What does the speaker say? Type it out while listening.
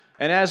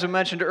And as I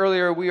mentioned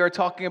earlier, we are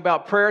talking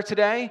about prayer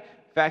today.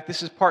 In fact,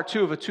 this is part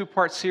 2 of a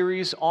 2-part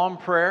series on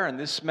prayer, and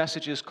this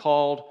message is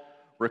called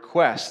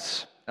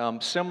Requests.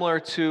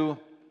 Similar to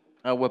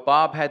what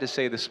Bob had to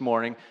say this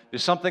morning,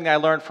 there's something I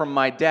learned from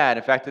my dad.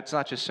 In fact, it's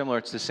not just similar,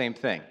 it's the same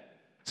thing.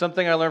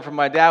 Something I learned from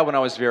my dad when I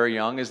was very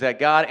young is that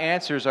God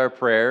answers our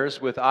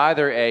prayers with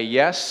either a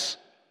yes,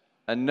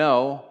 a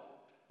no,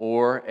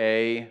 or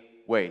a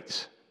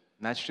wait.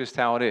 And that's just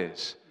how it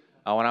is.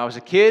 When I was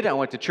a kid, I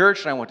went to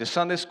church and I went to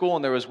Sunday school,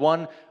 and there was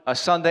one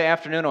Sunday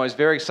afternoon I was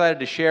very excited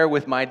to share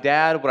with my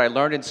dad what I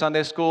learned in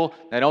Sunday school.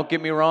 Now, don't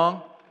get me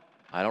wrong,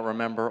 I don't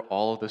remember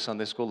all of the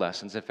Sunday school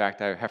lessons. In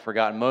fact, I have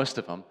forgotten most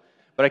of them.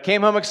 But I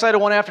came home excited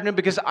one afternoon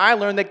because I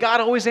learned that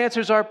God always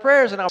answers our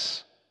prayers. And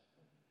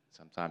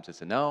sometimes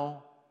it's a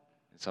no,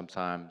 and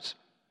sometimes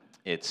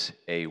it's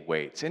a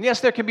wait. And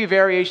yes, there can be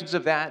variations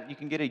of that. You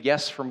can get a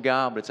yes from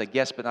God, but it's like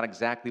yes, but not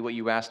exactly what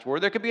you asked for.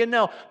 There could be a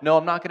no. No,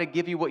 I'm not going to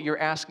give you what you're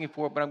asking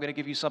for, but I'm going to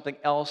give you something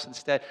else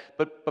instead.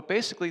 But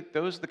basically,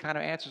 those are the kind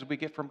of answers we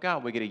get from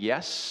God. We get a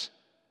yes,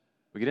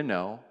 we get a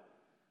no,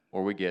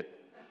 or we get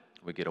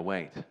a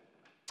wait.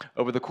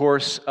 Over the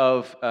course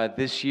of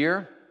this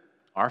year,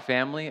 our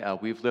family,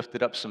 we've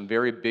lifted up some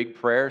very big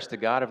prayers to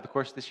God over the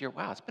course of this year.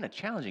 Wow, it's been a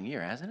challenging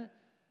year, hasn't it?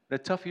 Been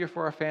a tough year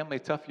for our family, a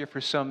tough year for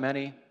so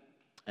many.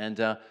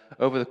 And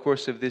over the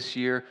course of this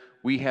year,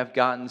 we have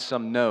gotten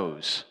some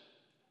no's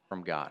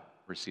from God,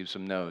 received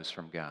some no's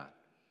from God.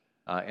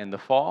 In the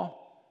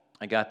fall,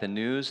 I got the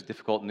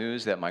difficult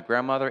news, that my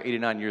grandmother,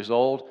 89 years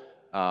old,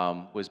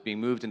 was being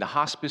moved into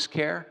hospice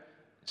care.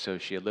 So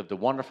she had lived a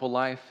wonderful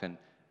life, and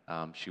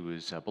she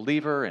was a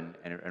believer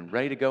and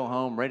ready to go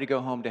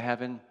home to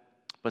heaven.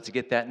 But to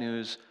get that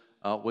news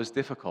was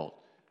difficult.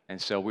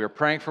 And so we were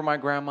praying for my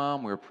grandma.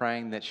 We were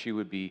praying that she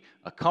would be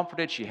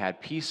comforted. She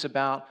had peace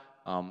about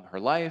her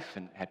life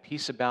and had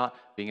peace about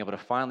being able to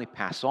finally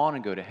pass on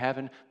and go to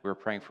heaven. We were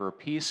praying for her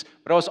peace.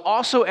 But I was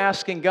also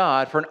asking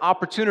God for an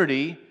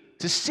opportunity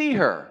to see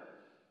her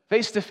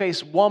face to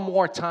face one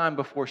more time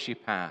before she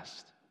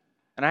passed.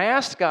 And I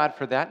asked God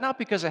for that, not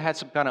because I had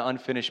some kind of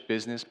unfinished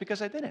business,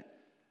 because I didn't.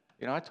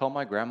 I told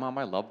my grandmom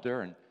I loved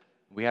her, and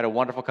we had a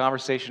wonderful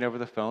conversation over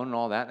the phone and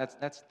all that.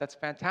 That's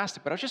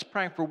fantastic. But I was just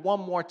praying for one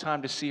more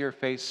time to see her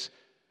face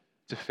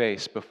to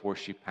face before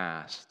she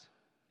passed.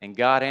 And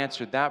God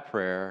answered that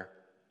prayer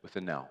with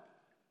a no.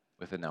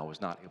 With a no. Was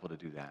not able to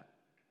do that.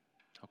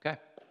 Okay.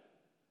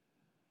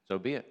 So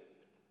be it.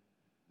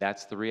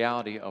 That's the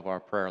reality of our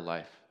prayer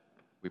life.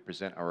 We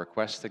present our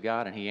requests to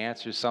God, and He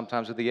answers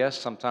sometimes with a yes,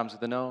 sometimes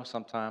with a no,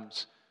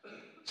 sometimes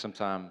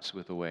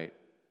with a wait.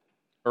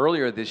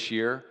 Earlier this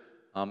year,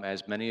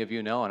 as many of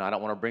you know, and I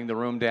don't want to bring the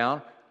room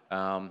down,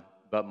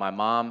 but my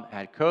mom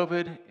had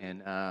COVID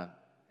in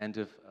end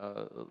of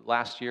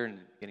last year and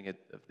beginning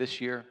of this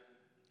year.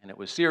 And it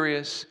was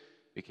serious,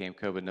 became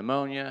COVID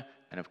pneumonia,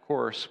 and of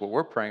course, what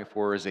we're praying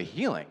for is a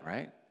healing,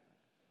 right?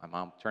 My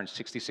mom turned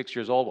 66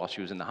 years old while she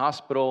was in the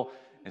hospital,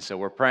 and so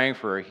we're praying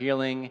for her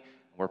healing.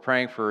 We're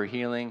praying for her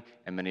healing,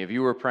 and many of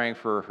you were praying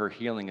for her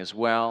healing as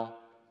well.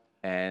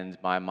 And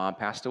my mom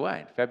passed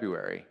away in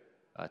February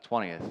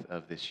 20th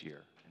of this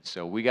year. And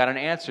so we got an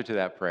answer to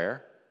that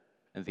prayer,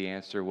 and the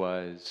answer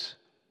was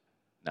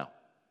no.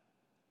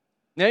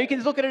 Now, you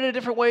can look at it a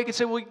different way. You can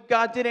say, well,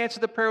 God did answer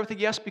the prayer with a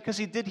yes because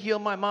He did heal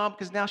my mom,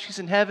 because now she's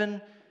in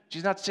heaven.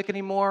 She's not sick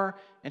anymore,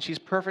 and she's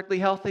perfectly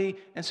healthy.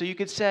 And so you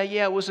could say,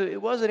 yeah, it was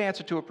an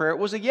answer to a prayer. It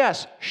was a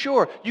yes.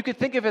 Sure, you could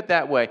think of it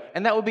that way,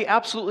 and that would be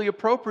absolutely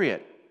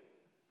appropriate.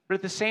 But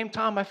at the same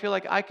time, I feel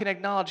like I can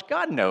acknowledge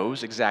God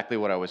knows exactly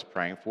what I was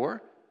praying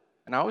for,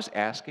 and I was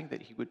asking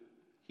that He would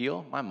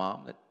heal my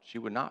mom, that she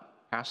would not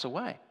pass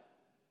away.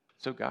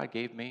 So God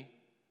gave me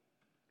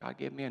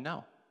a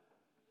no,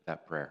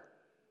 that prayer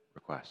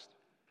request.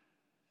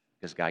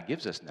 Because God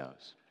gives us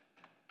no's.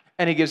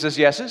 And He gives us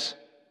yeses.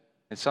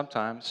 And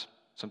sometimes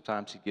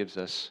He gives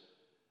us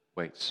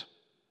waits.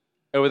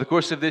 Over the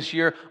course of this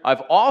year,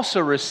 I've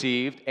also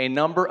received a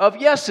number of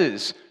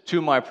yeses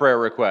to my prayer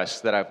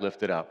requests that I've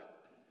lifted up.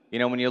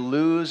 When you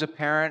lose a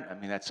parent,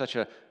 that's such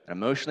an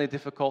emotionally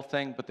difficult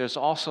thing, but there's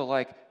also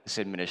like this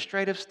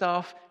administrative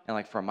stuff. And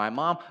like for my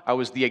mom, I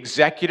was the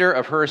executor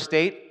of her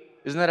estate.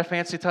 Isn't that a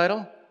fancy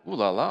title? Ooh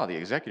la la, the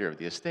executor of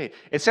the estate.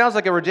 It sounds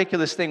like a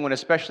ridiculous thing when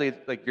especially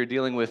like you're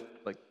dealing with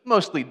like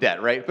mostly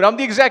debt, right? But I'm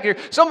the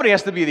executor. Somebody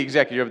has to be the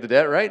executor of the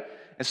debt, right?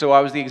 And so I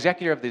was the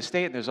executor of the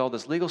estate, and there's all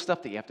this legal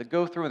stuff that you have to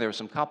go through, and there were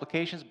some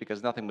complications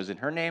because nothing was in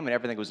her name, and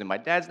everything was in my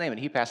dad's name, and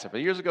he passed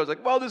several years ago. I was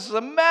like, well, this is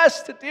a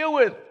mess to deal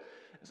with.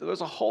 And so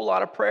there's a whole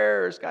lot of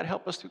prayers. God,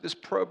 help us through this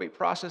probate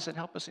process and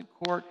help us in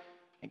court.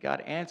 And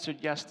God answered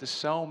yes to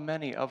so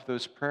many of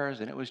those prayers,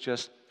 and it was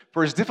just,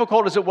 for as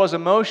difficult as it was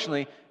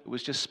emotionally, it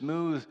was just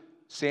smooth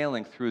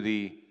sailing through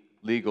the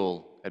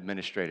legal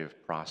administrative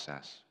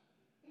process.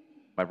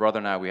 My brother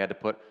and I, we had to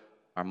put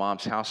our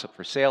mom's house up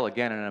for sale,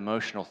 again, an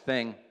emotional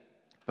thing,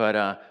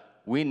 but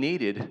we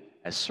needed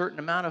a certain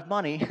amount of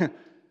money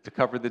to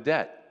cover the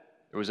debt.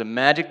 There was a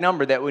magic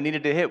number that we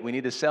needed to hit. We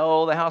need to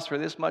sell the house for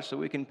this much so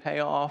we can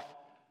pay off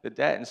the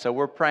debt. And so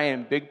we're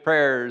praying big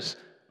prayers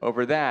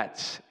over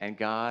that. And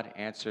God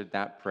answered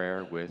that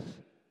prayer with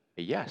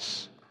a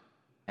yes.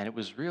 And it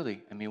was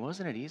really,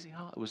 wasn't it easy,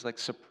 huh? It was like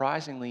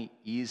surprisingly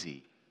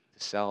easy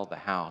to sell the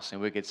house.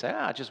 And we could say,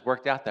 it just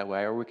worked out that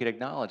way. Or we could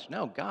acknowledge,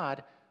 no,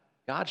 God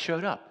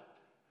showed up.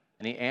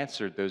 And he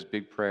answered those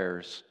big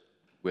prayers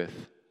with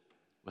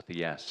a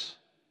yes.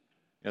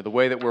 The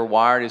way that we're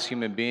wired as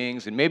human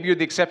beings, and maybe you're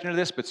the exception to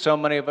this, but so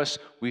many of us,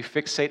 we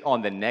fixate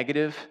on the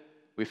negative.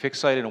 We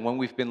fixate on when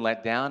we've been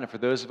let down. And for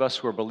those of us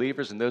who are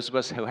believers and those of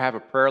us who have a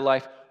prayer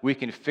life, we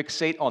can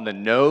fixate on the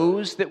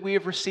no's that we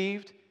have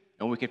received.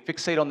 And we can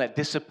fixate on that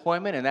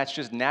disappointment, and that's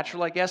just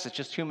natural, I guess. It's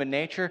just human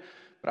nature.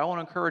 But I want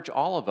to encourage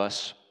all of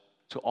us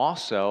to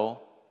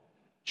also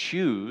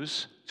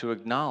choose to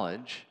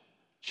acknowledge,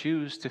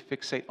 choose to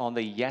fixate on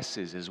the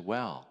yeses as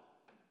well.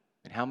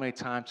 And how many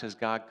times has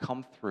God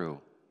come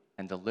through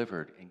and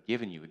delivered and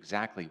given you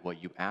exactly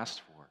what you asked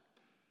for?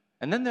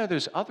 And then there are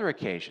those other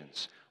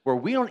occasions where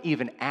we don't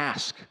even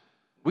ask.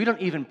 We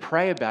don't even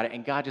pray about it,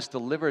 and God just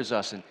delivers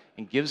us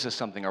and gives us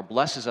something or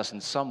blesses us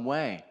in some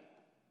way.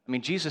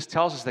 Jesus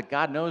tells us that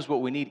God knows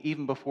what we need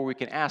even before we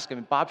can ask.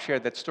 Bob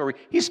shared that story.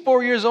 He's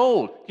 4 years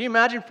old. Can you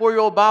imagine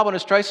 4-year-old Bob on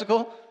his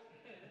tricycle?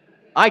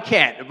 I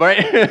can't, right?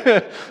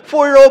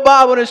 4-year-old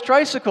Bob on his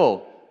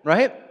tricycle,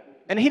 right?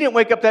 And he didn't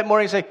wake up that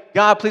morning and say,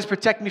 God, please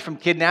protect me from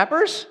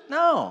kidnappers.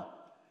 No.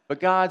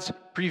 But God's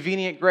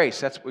prevenient grace,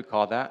 that's what we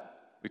call that.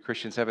 We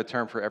Christians have a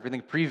term for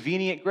everything.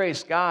 Prevenient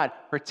grace. God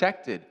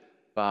protected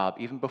Bob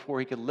even before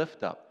he could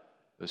lift up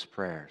those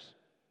prayers.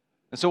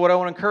 And so what I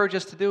want to encourage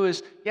us to do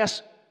is,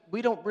 yes,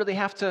 we don't really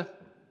have to,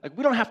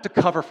 we don't have to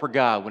cover for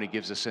God when he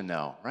gives us a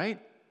no, right?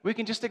 We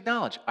can just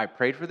acknowledge, I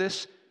prayed for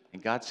this,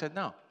 and God said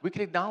no. We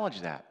can acknowledge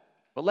that.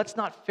 But let's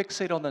not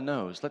fixate on the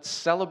no's. Let's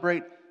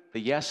celebrate the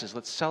yeses.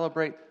 Let's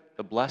celebrate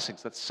the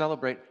blessings. Let's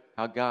celebrate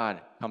how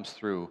God comes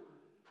through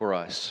for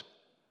us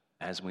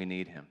as we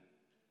need him.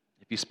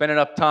 If you spend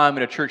enough time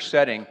in a church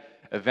setting,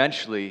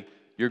 eventually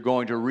you're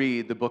going to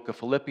read the book of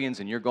Philippians,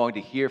 and you're going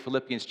to hear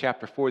Philippians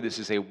chapter 4. This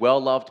is a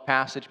well-loved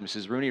passage.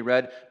 Mrs. Rooney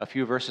read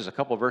a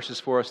couple verses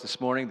for us this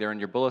morning. They're in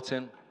your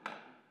bulletin.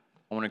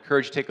 I want to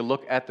encourage you to take a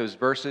look at those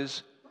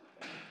verses.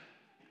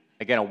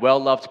 Again, a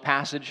well-loved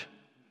passage.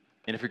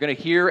 And if you're going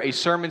to hear a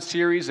sermon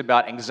series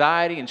about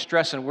anxiety and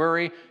stress and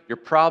worry, you're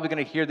probably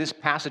going to hear this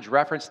passage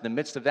referenced in the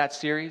midst of that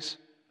series.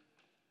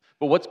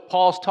 But what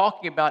Paul's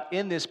talking about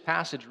in this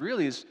passage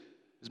really is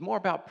more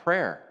about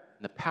prayer.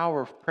 And the power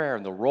of prayer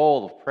and the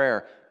role of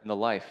prayer in the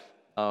life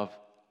of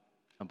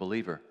a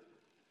believer.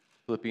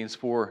 Philippians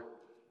 4,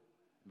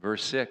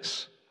 verse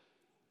 6.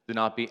 Do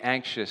not be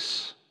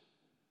anxious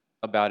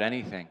about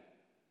anything.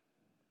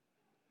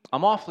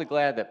 I'm awfully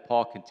glad that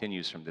Paul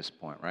continues from this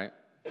point, right?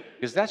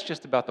 Because that's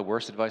just about the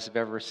worst advice I've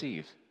ever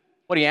received.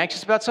 What, are you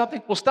anxious about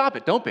something? Well, stop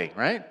it. Don't be,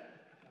 right?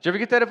 Did you ever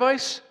get that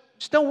advice?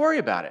 Just don't worry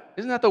about it.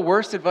 Isn't that the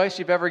worst advice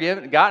you've ever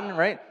gotten,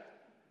 right?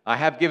 I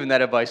have given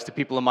that advice to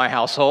people in my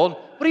household.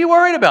 What are you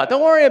worried about?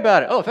 Don't worry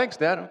about it. Oh, thanks,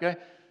 Dad. Okay.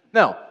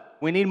 No,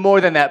 we need more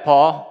than that,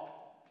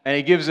 Paul. And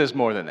he gives us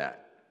more than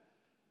that.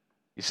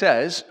 He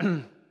says,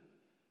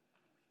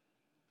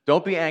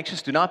 don't be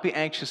anxious. Do not be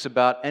anxious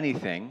about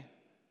anything,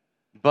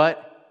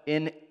 but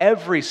in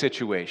every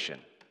situation,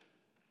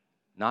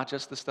 not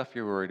just the stuff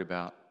you're worried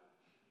about,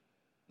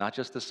 not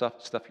just the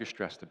stuff you're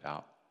stressed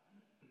about,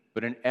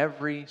 but in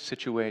every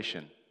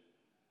situation,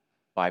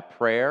 by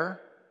prayer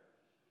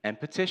and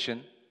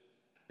petition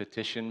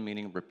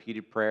meaning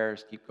repeated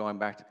prayers, keep going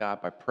back to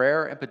God, by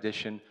prayer and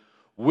petition,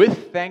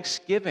 with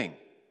thanksgiving,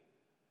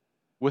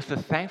 with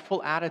a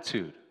thankful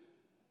attitude,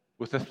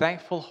 with a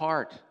thankful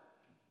heart,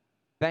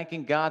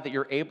 thanking God that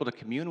you're able to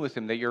commune with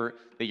him, that you're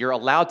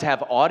allowed to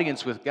have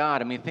audience with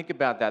God. Think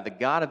about that. The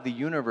God of the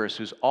universe,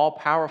 who's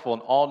all-powerful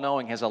and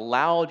all-knowing, has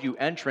allowed you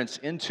entrance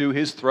into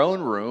his throne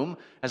room,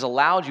 has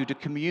allowed you to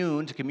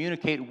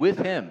communicate with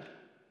him.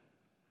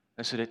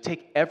 And so to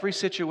take every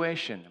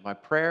situation by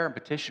prayer and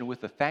petition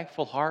with a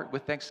thankful heart,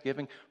 with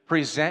thanksgiving,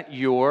 present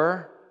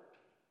your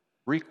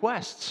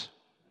requests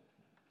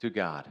to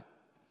God.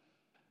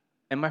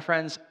 And my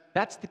friends,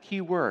 that's the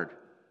key word,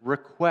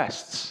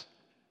 requests.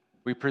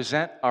 We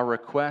present our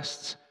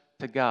requests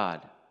to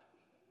God,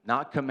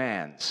 not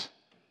commands,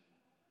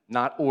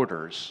 not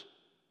orders,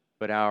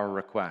 but our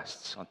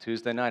requests. On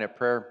Tuesday night at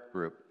prayer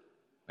group,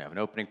 we have an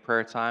opening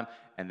prayer time,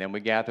 and then we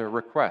gather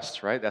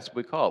requests, right? That's what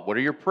we call it. What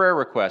are your prayer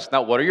requests?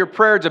 Not what are your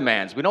prayer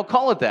demands? We don't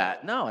call it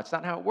that. No, it's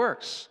not how it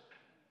works.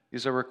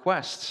 These are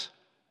requests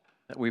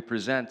that we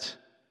present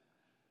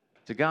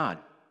to God.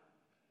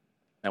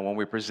 And when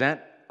we present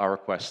our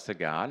requests to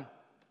God,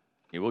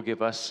 he will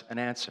give us an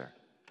answer.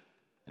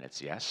 And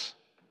it's yes,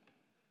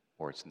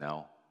 or it's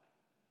no,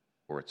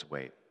 or it's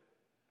wait.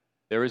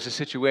 There is a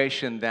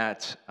situation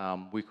that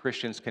we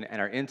Christians can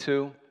enter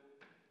into,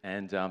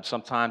 and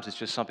sometimes it's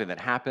just something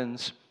that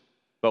happens,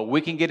 but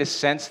we can get a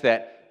sense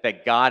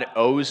that God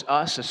owes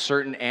us a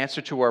certain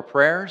answer to our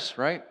prayers,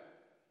 right?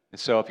 And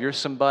so if you're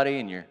somebody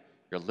and you're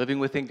living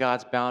within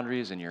God's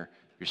boundaries and you're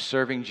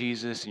serving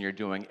Jesus and you're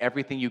doing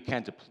everything you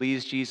can to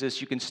please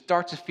Jesus, you can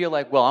start to feel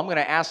like, well, I'm going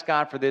to ask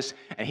God for this,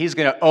 and he's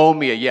going to owe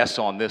me a yes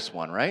on this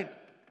one, right?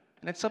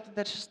 And it's something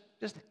that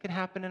just can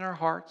happen in our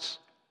hearts.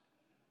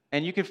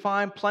 And you can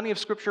find plenty of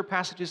scripture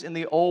passages in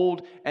the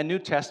Old and New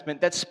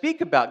Testament that speak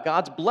about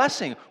God's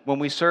blessing when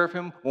we serve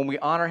Him, when we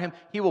honor Him.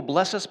 He will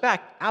bless us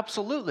back,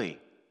 absolutely.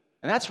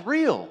 And that's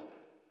real,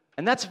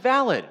 and that's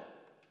valid.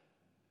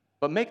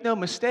 But make no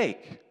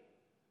mistake,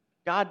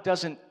 God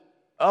doesn't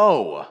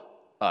owe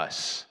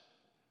us.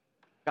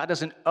 God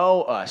doesn't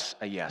owe us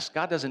a yes.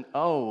 God doesn't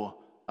owe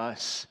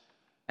us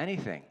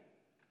anything.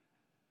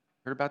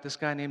 Heard about this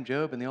guy named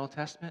Job in the Old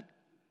Testament?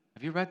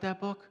 Have you read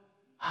that book?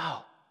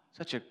 Wow,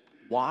 such a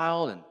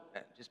wild and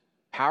just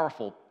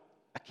powerful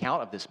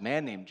account of this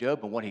man named Job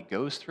and what he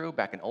goes through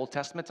back in Old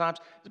Testament times.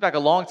 It's back a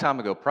long time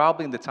ago,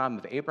 probably in the time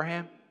of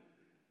Abraham.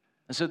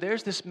 And so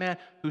there's this man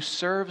who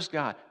serves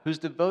God, who's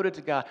devoted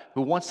to God,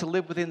 who wants to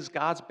live within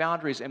God's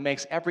boundaries and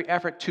makes every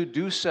effort to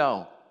do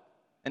so.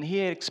 And he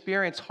had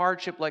experienced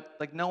hardship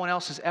like no one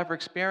else has ever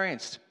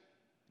experienced.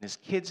 And his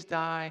kids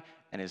die,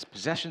 and his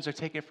possessions are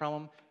taken from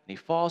him, and he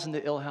falls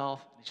into ill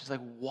health. And he's just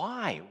like,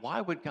 why? Why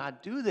would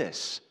God do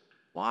this?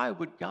 Why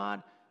would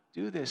God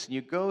do this? And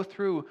you go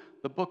through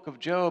the book of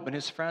Job, and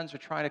his friends are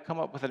trying to come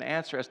up with an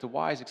answer as to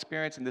why he's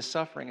experiencing this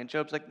suffering. And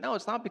Job's like, no,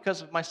 it's not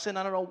because of my sin.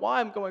 I don't know why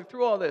I'm going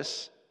through all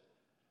this.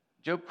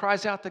 Job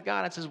cries out to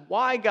God and says,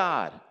 why,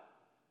 God?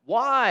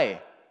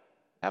 Why?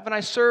 Haven't I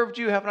served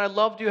you? Haven't I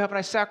loved you? Haven't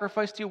I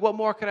sacrificed you? What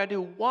more could I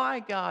do? Why,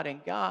 God?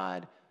 And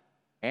God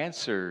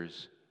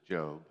answers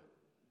Job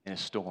in a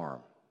storm.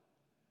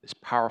 This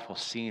powerful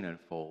scene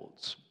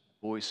unfolds.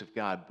 The voice of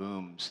God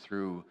booms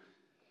through,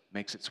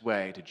 makes its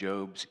way to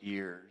Job's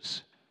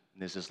ears.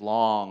 And there's this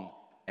long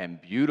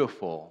and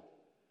beautiful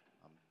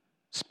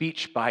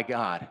speech by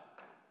God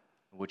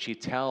in which he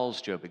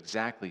tells Job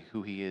exactly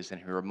who he is,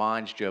 and he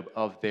reminds Job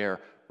of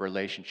their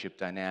relationship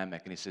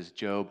dynamic. And he says,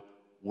 Job,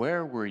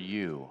 where were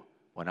you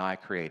when I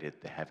created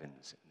the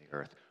heavens and the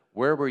earth?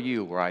 Where were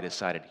you where I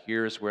decided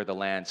here's where the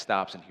land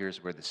stops and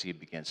here's where the sea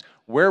begins?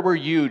 Where were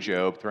you,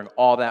 Job, during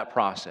all that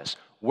process?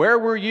 Where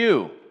were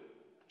you?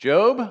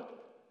 Job,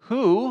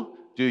 who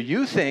do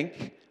you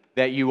think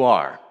that you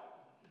are?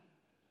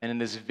 And in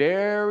this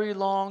very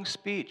long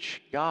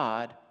speech,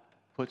 God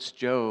puts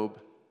Job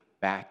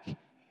back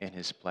in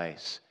his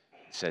place.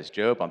 He says,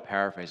 Job, I'm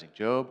paraphrasing,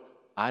 Job,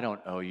 I don't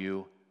owe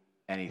you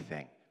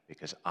anything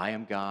because I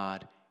am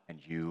God and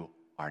you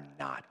are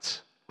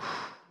not.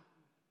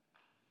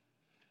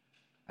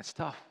 That's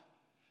tough.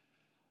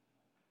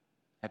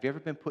 Have you ever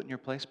been put in your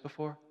place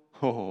before?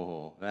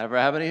 Oh, that ever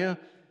happened to you?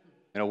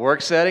 In a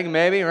work setting,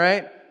 maybe,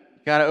 right?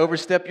 You kind of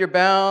overstep your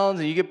bounds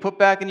and you get put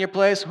back in your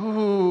place.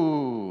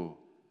 Ooh.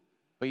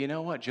 But you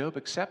know what? Job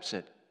accepts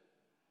it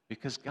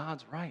because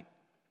God's right.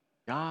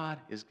 God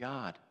is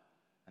God,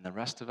 and the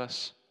rest of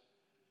us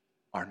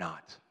are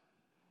not.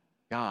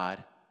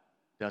 God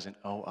doesn't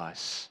owe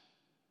us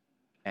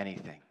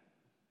anything.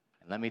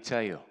 And let me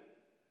tell you,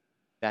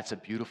 that's a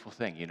beautiful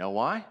thing. You know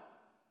why?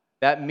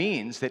 That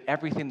means that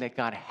everything that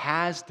God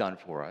has done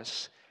for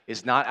us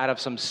is not out of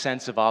some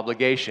sense of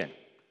obligation.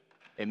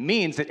 It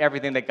means that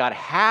everything that God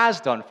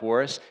has done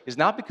for us is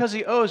not because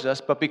He owes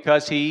us, but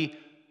because He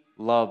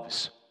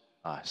loves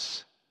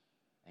us.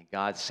 And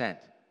God sent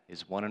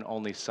His one and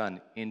only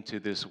Son into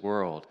this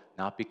world,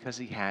 not because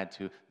He had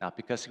to, not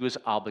because He was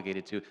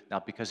obligated to,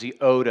 not because He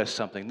owed us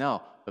something,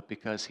 no, but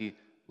because He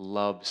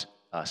loves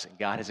us. And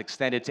God has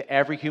extended to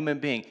every human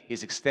being,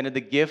 He's extended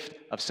the gift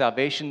of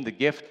salvation, the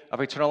gift of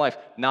eternal life,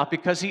 not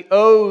because He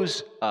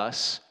owes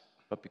us,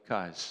 but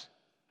because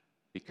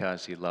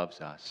He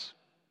loves us.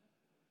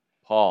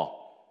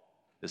 Paul,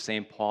 the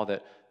same Paul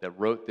that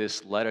wrote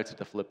this letter to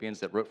the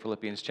Philippians, that wrote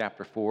Philippians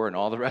chapter 4 and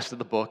all the rest of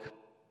the book,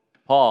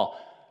 Paul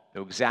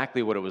knew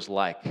exactly what it was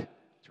like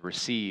to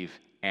receive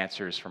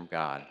answers from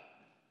God.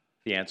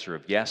 The answer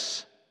of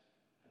yes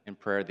in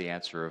prayer, the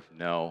answer of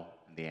no,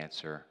 and the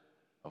answer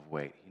of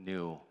wait. He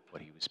knew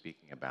what he was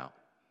speaking about.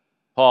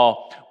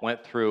 Paul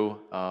went through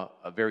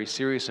a very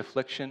serious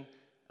affliction.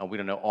 We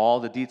don't know all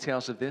the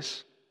details of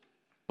this,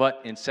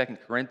 but in 2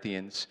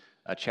 Corinthians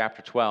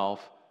chapter 12,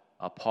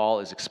 Paul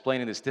is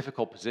explaining this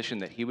difficult position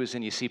that he was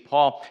in. You see,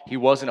 Paul, he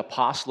was an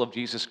apostle of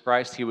Jesus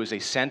Christ. He was a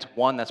sent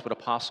one. That's what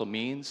apostle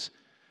means.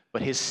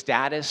 But his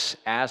status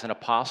as an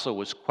apostle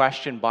was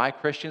questioned by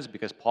Christians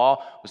because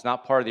Paul was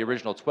not part of the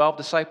original 12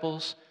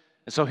 disciples.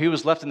 And so he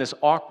was left in this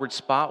awkward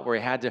spot where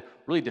he had to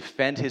really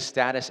defend his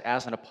status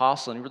as an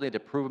apostle, and he really had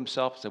to prove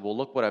himself and say, well,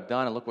 look what I've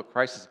done and look what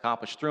Christ has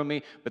accomplished through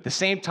me. But at the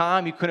same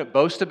time, you couldn't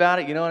boast about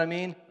it, you know what I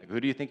mean? Like,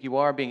 who do you think you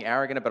are, being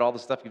arrogant about all the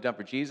stuff you've done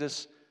for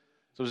Jesus?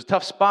 So it was a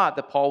tough spot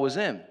that Paul was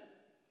in.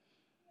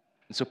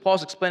 And so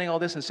Paul's explaining all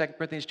this in 2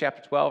 Corinthians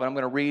chapter 12, and I'm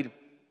going to read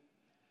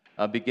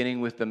beginning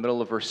with the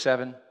middle of verse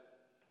 7.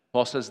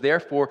 Paul says,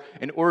 therefore,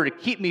 in order to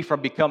keep me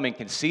from becoming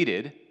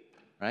conceited,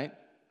 right,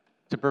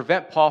 to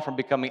prevent Paul from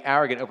becoming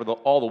arrogant over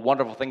all the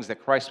wonderful things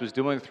that Christ was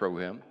doing through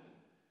him,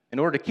 in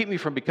order to keep me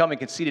from becoming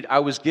conceited, I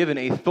was given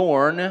a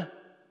thorn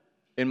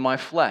in my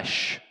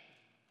flesh,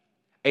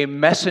 a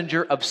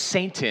messenger of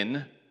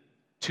Satan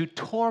to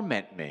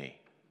torment me.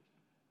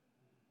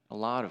 A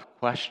lot of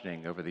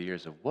questioning over the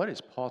years of what is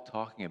Paul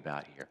talking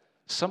about here?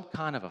 Some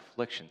kind of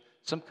affliction,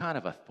 some kind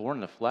of a thorn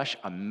in the flesh,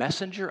 a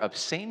messenger of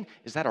Satan?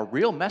 Is that a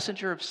real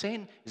messenger of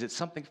Satan? Is it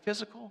something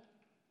physical?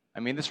 I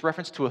mean, this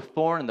reference to a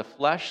thorn in the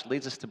flesh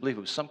leads us to believe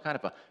it was some kind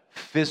of a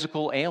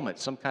physical ailment,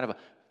 some kind of a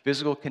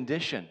physical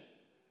condition,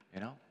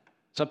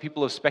 Some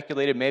people have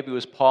speculated maybe it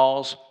was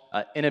Paul's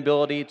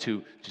inability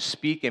to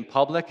speak in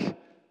public,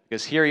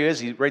 because here he is,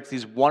 he writes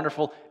these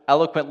wonderful,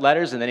 eloquent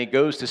letters, and then he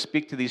goes to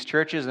speak to these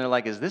churches, and they're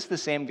like, is this the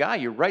same guy?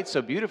 You write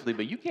so beautifully,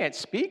 but you can't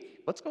speak?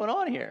 What's going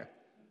on here?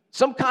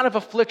 Some kind of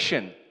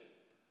affliction,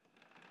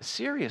 a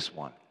serious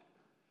one.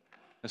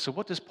 And so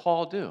what does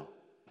Paul do?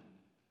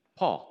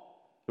 Paul,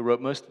 who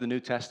wrote most of the New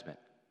Testament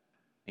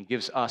and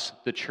gives us,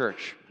 the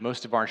church,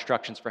 most of our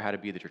instructions for how to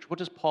be the church. What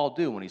does Paul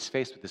do when he's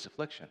faced with this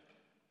affliction?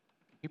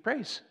 He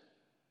prays.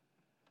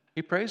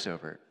 He prays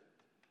over it.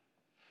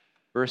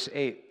 Verse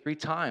 8, 3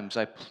 times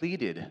I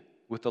pleaded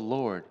with the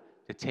Lord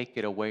to take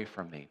it away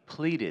from me.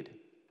 Pleaded.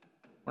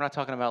 We're not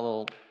talking about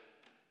little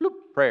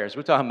bloop prayers.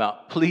 We're talking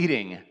about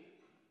pleading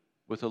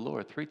with the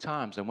Lord. 3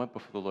 times I went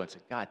before the Lord and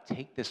said, God,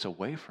 take this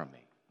away from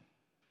me.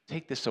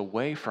 Take this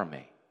away from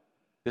me.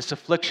 This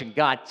affliction,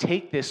 God,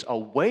 take this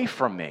away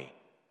from me.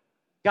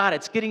 God,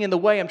 it's getting in the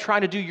way. I'm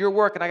trying to do your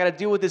work, and I got to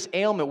deal with this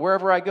ailment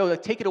wherever I go.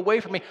 Like, take it away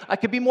from me. I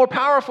could be more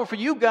powerful for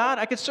you, God.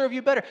 I could serve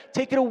you better.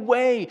 Take it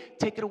away.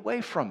 Take it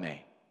away from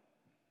me.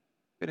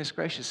 Goodness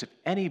gracious, if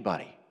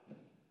anybody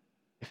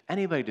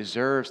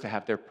deserves to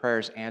have their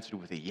prayers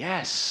answered with a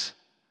yes,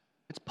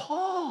 it's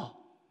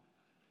Paul.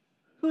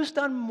 Who's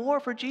done more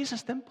for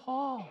Jesus than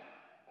Paul?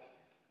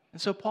 And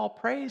so Paul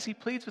prays, he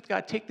pleads with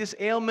God, take this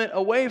ailment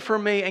away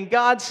from me. And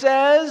God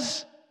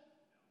says,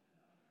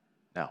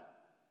 no.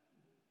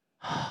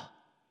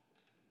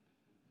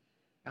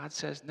 God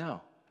says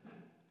no.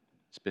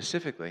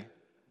 Specifically,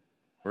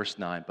 verse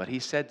 9, but he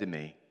said to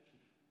me,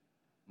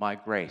 my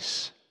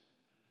grace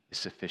is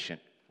sufficient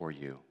for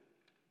you,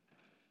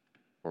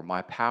 for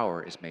my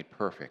power is made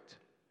perfect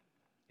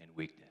in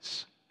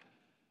weakness.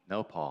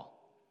 No, Paul,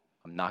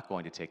 I'm not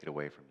going to take it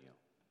away from you,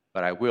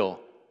 but I will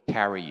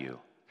carry you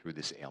through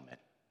this ailment.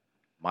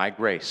 My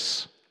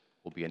grace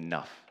will be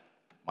enough.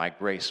 My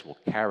grace will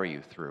carry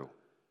you through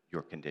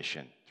your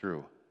condition,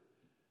 through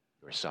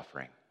your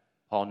suffering.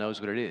 Paul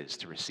knows what it is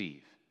to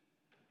receive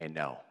a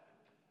no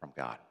from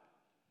God.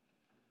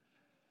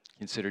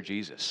 Consider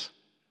Jesus,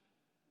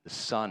 the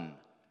Son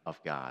of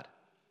God,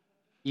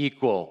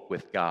 equal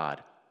with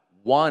God,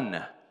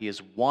 one. He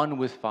is one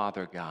with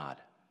Father God.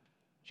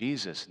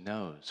 Jesus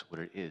knows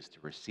what it is to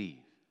receive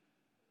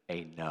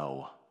a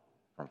no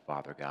from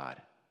Father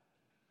God.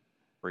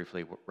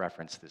 Briefly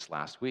referenced this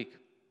last week,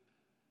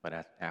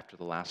 but after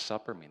the Last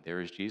Supper,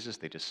 there is Jesus.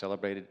 They just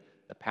celebrated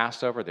the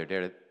Passover. They're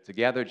there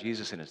together,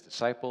 Jesus and his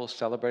disciples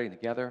celebrating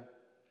together.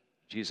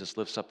 Jesus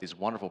lifts up these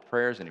wonderful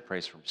prayers, and he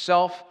prays for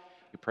himself.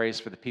 He prays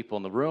for the people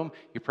in the room.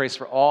 He prays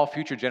for all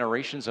future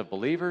generations of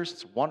believers.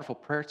 It's a wonderful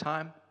prayer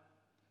time.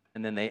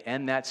 And then they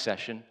end that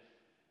session,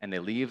 and they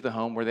leave the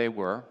home where they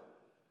were,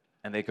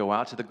 and they go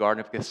out to the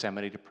Garden of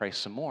Gethsemane to pray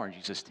some more. And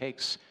Jesus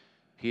takes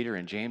Peter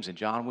and James and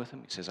John with him.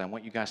 He says, I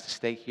want you guys to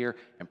stay here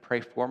and pray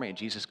for me. And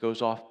Jesus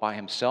goes off by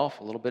himself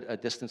a little bit a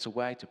distance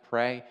away to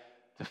pray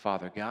to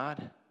Father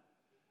God.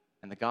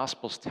 And the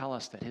Gospels tell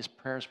us that his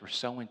prayers were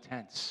so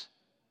intense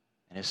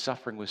and his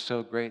suffering was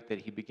so great that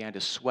he began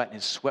to sweat, and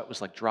his sweat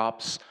was like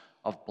drops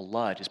of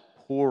blood just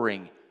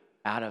pouring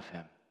out of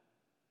him.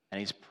 And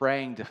he's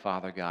praying to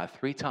Father God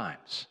 3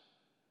 times.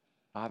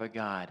 Father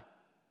God,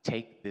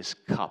 take this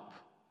cup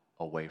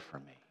away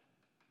from me.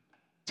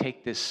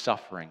 Take this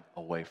suffering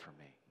away from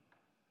me.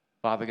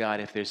 Father God,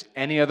 if there's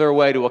any other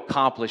way to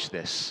accomplish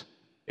this,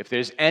 if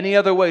there's any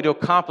other way to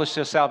accomplish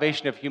the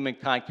salvation of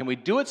humankind, can we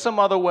do it some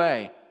other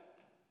way?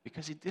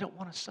 Because he didn't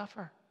want to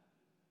suffer.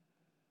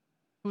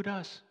 Who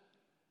does?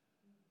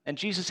 And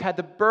Jesus had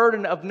the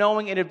burden of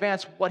knowing in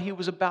advance what he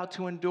was about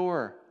to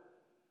endure.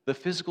 The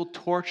physical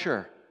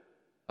torture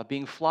of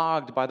being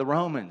flogged by the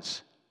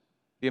Romans.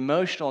 The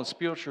emotional and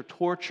spiritual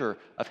torture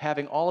of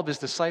having all of his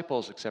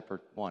disciples, except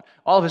for one,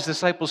 all of his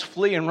disciples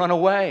flee and run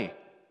away.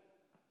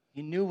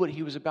 He knew what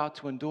he was about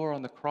to endure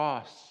on the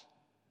cross.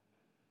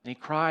 And he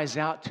cries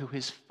out to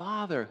his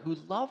Father who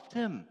loved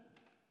him.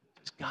 He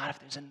says, God, if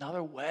there's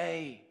another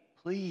way,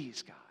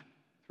 please, God.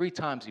 3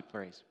 times he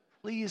prays,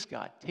 please,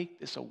 God, take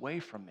this away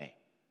from me.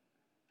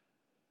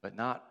 But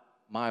not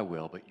my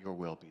will, but your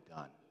will be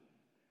done.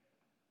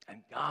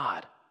 And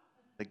God,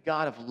 the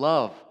God of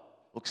love,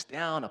 looks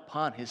down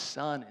upon his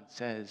son and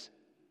says,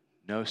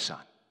 no, son,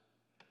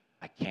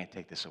 I can't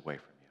take this away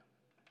from you.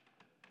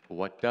 But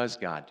what does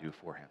God do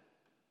for him?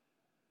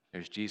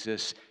 There's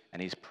Jesus,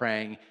 and he's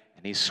praying,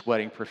 and he's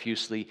sweating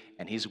profusely,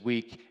 and he's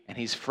weak, and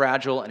he's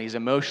fragile, and he's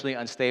emotionally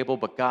unstable,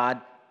 but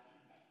God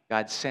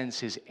sends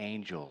his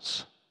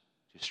angels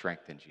to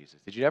strengthen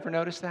Jesus. Did you ever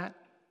notice that?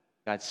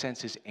 God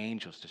sends his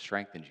angels to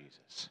strengthen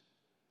Jesus.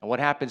 And what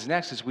happens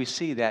next is we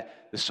see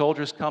that the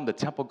soldiers come, the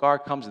temple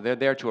guard comes, and they're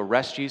there to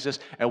arrest Jesus.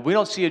 And we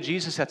don't see a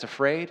Jesus that's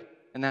afraid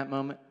in that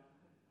moment.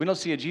 We don't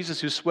see a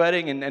Jesus who's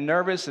sweating and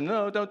nervous and,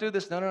 no, don't do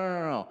this.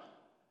 No.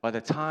 By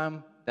the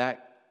time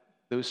that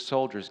those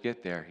soldiers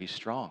get there, he's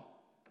strong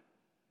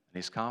and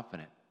he's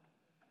confident.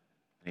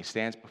 And he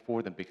stands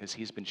before them because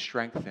he's been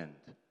strengthened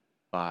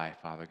by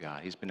Father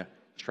God. He's been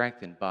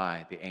strengthened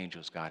by the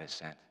angels God has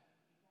sent.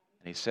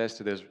 And he says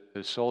to those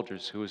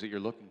soldiers, who is it you're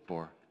looking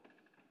for?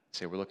 They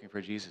say, we're looking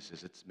for Jesus. He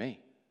says, it's me.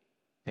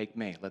 Take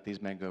me. Let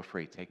these men go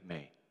free. Take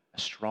me. A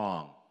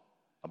strong,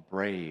 a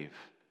brave,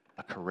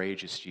 a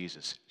courageous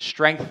Jesus.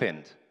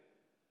 Strengthened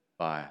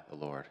by the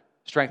Lord.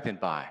 Strengthened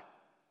by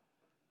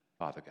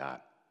Father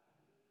God.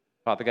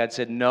 Father God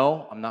said,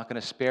 no, I'm not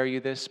going to spare you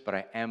this, but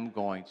I am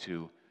going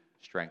to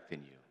strengthen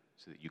you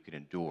so that you can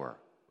endure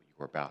what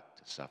you are about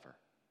to suffer.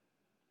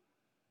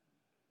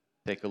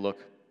 Take a look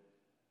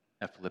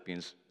at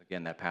Philippians,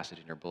 again, that passage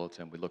in your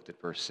bulletin. We looked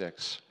at verse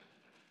 6.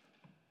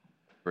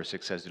 Verse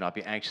 6 says, do not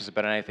be anxious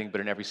about anything,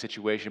 but in every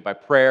situation, by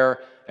prayer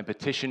and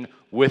petition,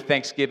 with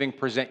thanksgiving,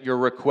 present your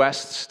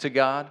requests to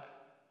God.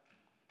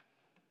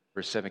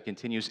 Verse 7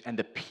 continues, and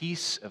the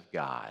peace of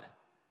God,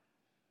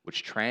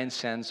 which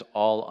transcends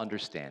all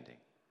understanding,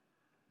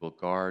 will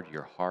guard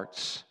your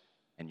hearts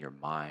and your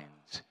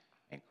minds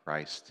in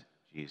Christ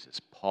Jesus.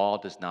 Paul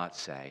does not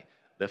say,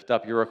 lift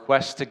up your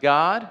requests to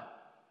God,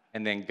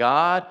 and then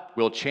God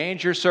will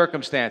change your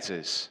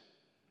circumstances.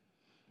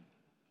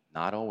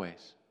 Not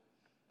always.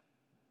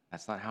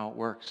 That's not how it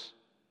works.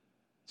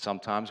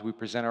 Sometimes we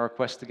present our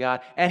requests to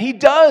God, and he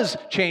does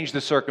change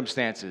the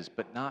circumstances,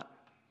 but not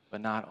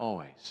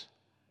always.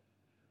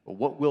 But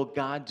what will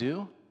God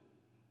do?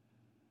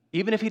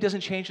 Even if he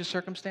doesn't change the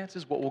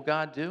circumstances, what will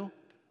God do?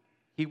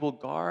 He will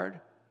guard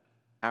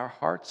our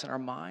hearts and our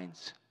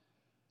minds.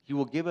 He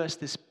will give us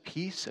this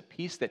peace, a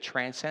peace that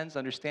transcends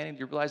understanding. Do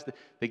you realize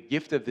the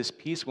gift of this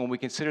peace, when we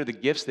consider the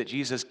gifts that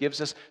Jesus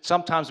gives us,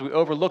 sometimes we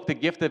overlook the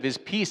gift of his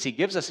peace. He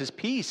gives us his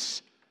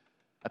peace,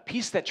 a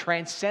peace that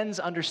transcends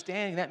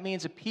understanding. That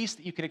means a peace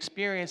that you can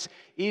experience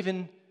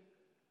even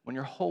when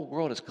your whole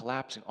world is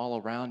collapsing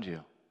all around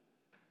you,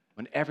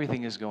 when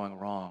everything is going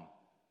wrong,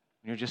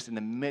 when you're just in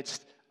the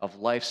midst of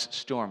life's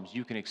storms.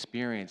 You can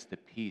experience the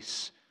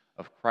peace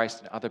of Christ,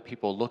 and other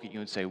people look at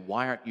you and say,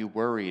 why aren't you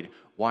worried?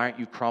 Why aren't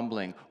you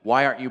crumbling?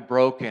 Why aren't you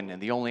broken?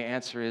 And the only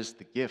answer is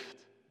the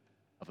gift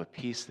of a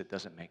peace that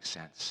doesn't make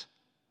sense.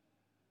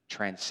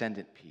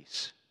 Transcendent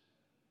peace.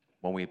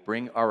 When we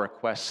bring our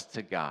requests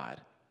to God,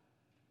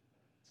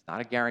 it's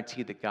not a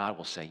guarantee that God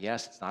will say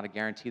yes. It's not a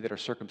guarantee that our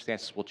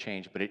circumstances will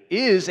change, but it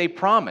is a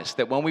promise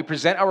that when we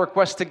present our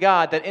requests to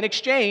God, that in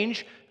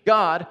exchange,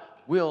 God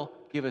will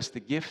give us the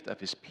gift of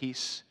his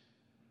peace,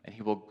 and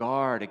he will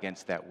guard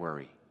against that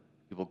worry.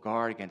 He will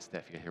guard against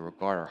that fear. He will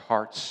guard our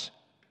hearts,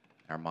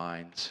 our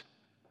minds,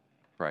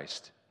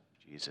 Christ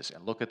Jesus.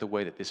 And look at the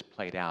way that this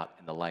played out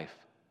in the life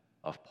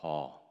of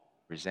Paul.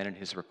 He presented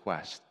his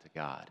request to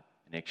God.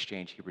 In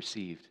exchange, he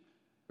received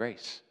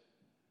grace.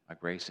 My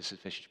grace is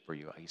sufficient for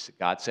you.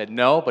 God said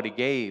no, but he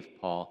gave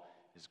Paul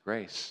his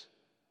grace.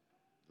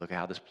 Look at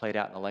how this played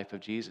out in the life of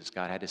Jesus.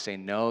 God had to say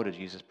no to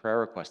Jesus' prayer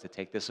request to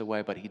take this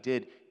away, but he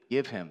did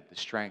give him the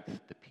strength,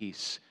 the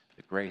peace,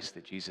 the grace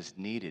that Jesus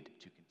needed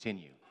to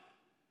continue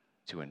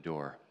to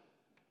endure.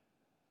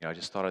 You know, I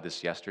just thought of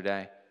this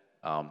yesterday.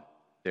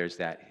 There's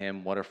that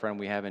hymn, What a Friend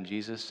We Have in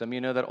Jesus. Some of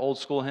you know that old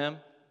school hymn?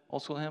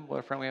 Old school hymn, What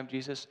a Friend We Have in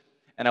Jesus?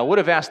 And I would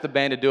have asked the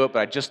band to do it, but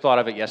I just thought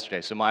of it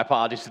yesterday, so my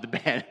apologies to the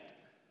band.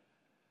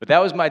 But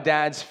that was my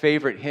dad's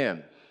favorite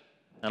hymn.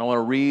 And I want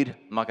to read,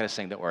 I'm not going to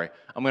sing, don't worry.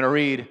 I'm going to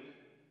read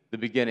the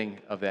beginning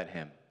of that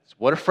hymn. It's,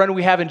 what a friend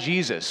we have in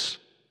Jesus,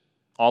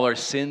 all our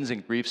sins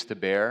and griefs to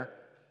bear.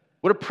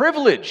 What a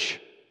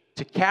privilege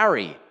to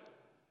carry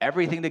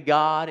everything to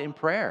God in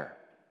prayer.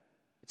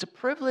 It's a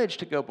privilege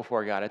to go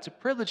before God. It's a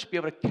privilege to be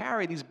able to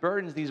carry these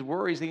burdens, these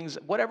worries, things,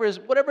 whatever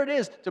it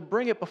is, to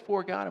bring it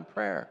before God in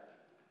prayer.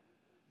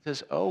 It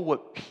says, oh,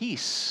 what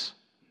peace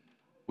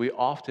we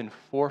often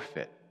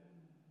forfeit.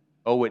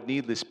 Oh, what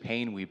needless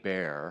pain we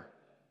bear,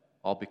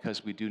 all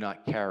because we do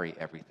not carry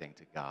everything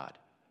to God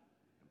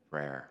in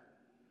prayer.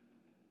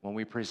 When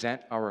we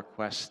present our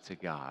requests to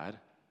God,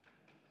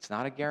 it's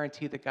not a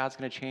guarantee that God's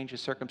going to change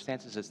his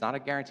circumstances. It's not a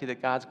guarantee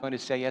that God's going to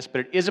say yes,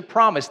 but it is a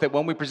promise that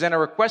when we present our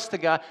requests to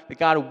God, that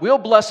God will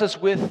bless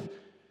us with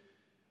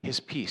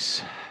his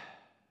peace,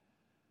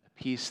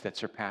 a peace that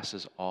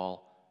surpasses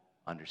all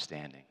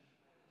understanding.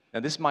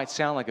 Now, this might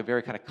sound like a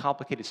very kind of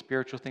complicated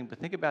spiritual thing, but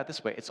think about it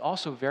this way. It's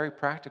also very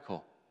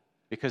practical,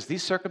 because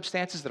these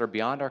circumstances that are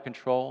beyond our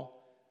control,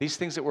 these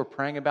things that we're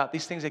praying about,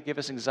 these things that give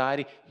us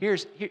anxiety,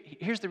 here's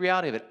the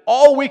reality of it.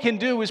 All we can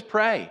do is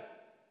pray.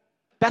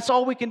 That's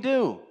all we can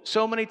do.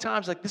 So many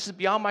times, like, this is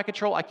beyond my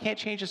control. I can't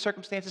change the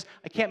circumstances.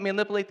 I can't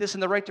manipulate this in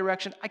the right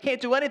direction. I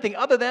can't do anything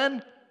other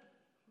than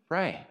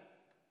pray.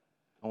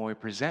 And when we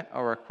present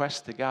our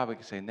requests to God, we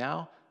can say,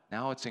 now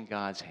it's in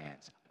God's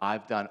hands.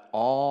 I've done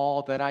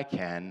all that I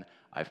can.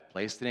 I've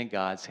placed it in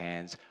God's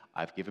hands.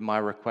 I've given my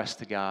request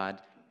to God.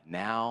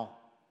 Now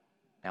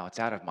it's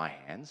out of my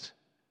hands,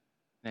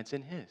 and it's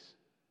in his.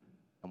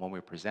 And when we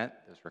present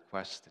those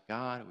requests to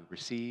God, we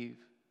receive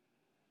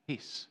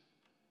peace.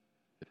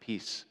 The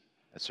peace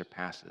that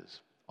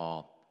surpasses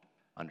all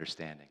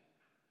understanding.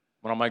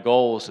 One of my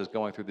goals is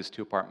going through this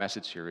two-part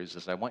message series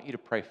is I want you to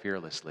pray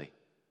fearlessly.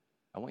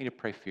 I want you to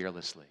pray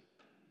fearlessly.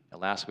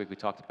 Last week we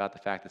talked about the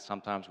fact that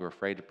sometimes we're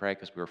afraid to pray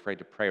because we're afraid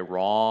to pray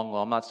wrong.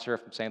 Well, I'm not sure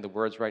if I'm saying the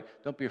words right.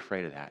 Don't be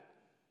afraid of that.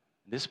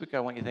 This week I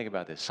want you to think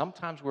about this.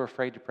 Sometimes we're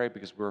afraid to pray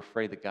because we're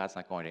afraid that God's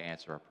not going to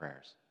answer our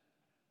prayers.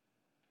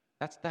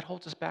 That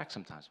holds us back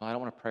sometimes. Well, I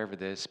don't want to pray over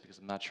this because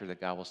I'm not sure that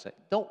God will say.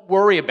 Don't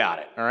worry about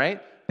it, all right?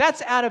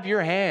 That's out of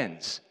your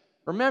hands.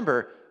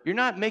 Remember, you're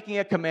not making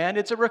a command,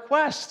 it's a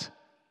request.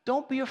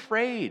 Don't be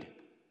afraid.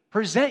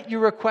 Present your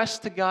requests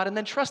to God and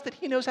then trust that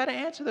He knows how to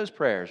answer those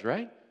prayers,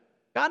 right?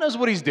 God knows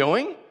what He's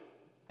doing.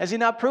 Has He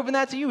not proven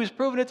that to you? He's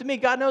proven it to me.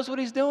 God knows what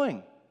He's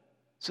doing.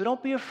 So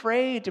don't be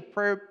afraid to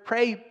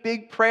pray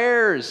big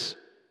prayers.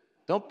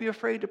 Don't be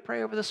afraid to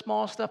pray over the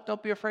small stuff.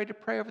 Don't be afraid to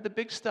pray over the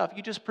big stuff.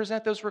 You just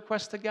present those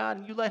requests to God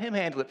and you let Him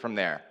handle it from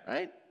there,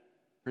 right?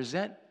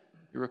 Present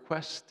your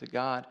requests to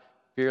God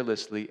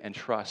fearlessly and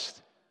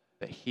trust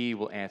that He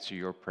will answer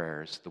your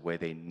prayers the way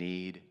they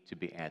need to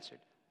be answered.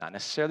 Not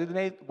necessarily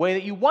the way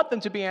that you want them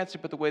to be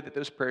answered, but the way that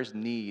those prayers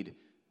need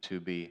to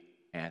be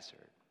answered.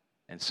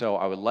 And so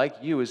I would like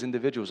you as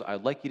individuals, I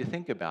would like you to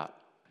think about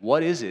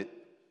what is it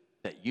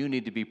that you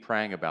need to be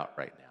praying about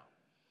right now?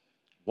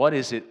 What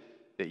is it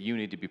that you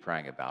need to be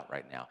praying about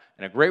right now?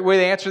 And a great way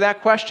to answer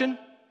that question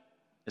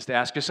is to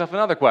ask yourself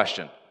another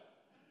question.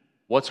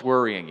 What's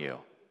worrying you?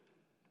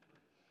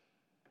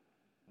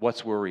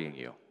 What's worrying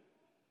you?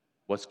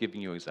 What's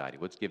giving you anxiety?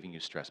 What's giving you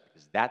stress?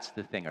 Because that's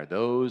the thing, or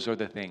those are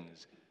the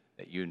things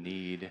that you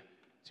need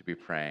to be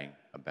praying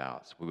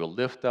about. So we will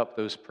lift up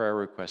those prayer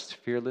requests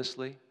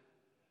fearlessly,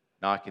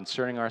 not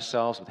concerning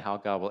ourselves with how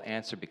God will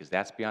answer, because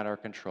that's beyond our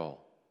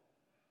control.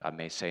 God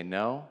may say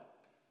no,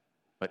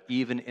 but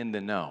even in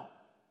the no,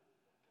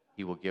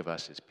 He will give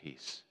us His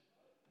peace.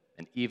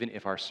 And even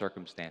if our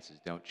circumstances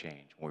don't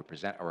change, when we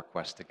present our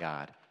request to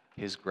God,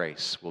 His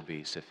grace will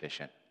be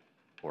sufficient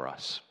for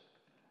us.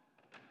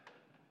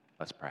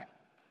 Let's pray.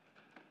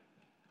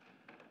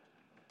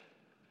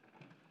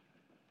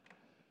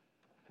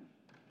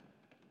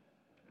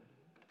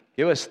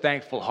 Give us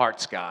thankful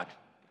hearts, God.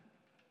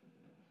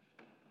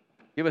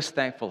 Give us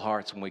thankful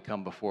hearts when we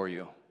come before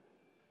you.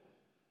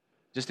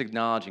 Just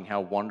acknowledging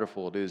how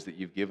wonderful it is that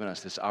you've given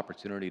us this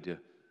opportunity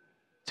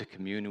to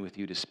commune with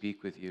you, to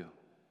speak with you.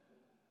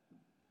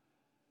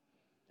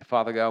 And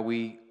Father God,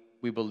 we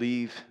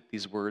believe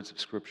these words of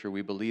Scripture.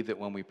 We believe that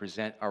when we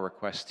present our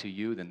requests to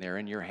you, then they're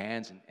in your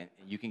hands and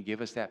you can give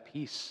us that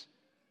peace.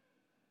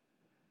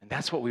 And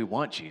that's what we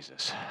want,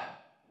 Jesus.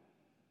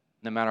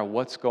 No matter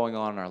what's going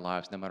on in our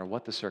lives, no matter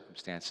what the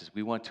circumstances,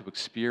 we want to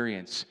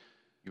experience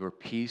your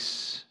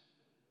peace,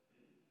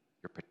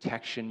 your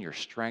protection, your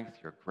strength,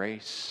 your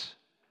grace.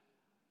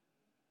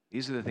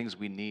 These are the things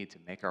we need to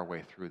make our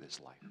way through this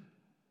life.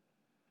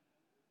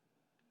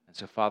 And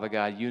so, Father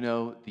God, you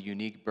know the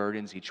unique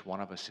burdens each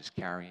one of us is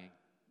carrying.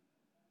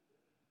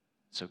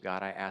 So,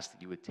 God, I ask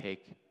that you would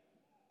take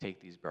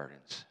these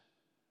burdens,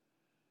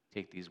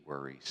 take these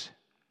worries,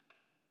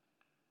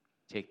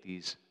 take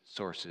these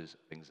sources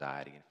of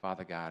anxiety. And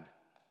Father God,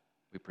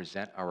 we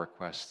present our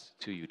requests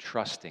to you,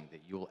 trusting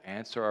that you will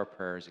answer our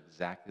prayers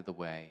exactly the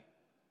way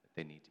that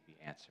they need to be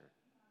answered.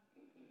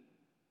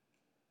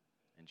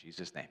 In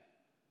Jesus' name,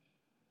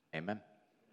 amen.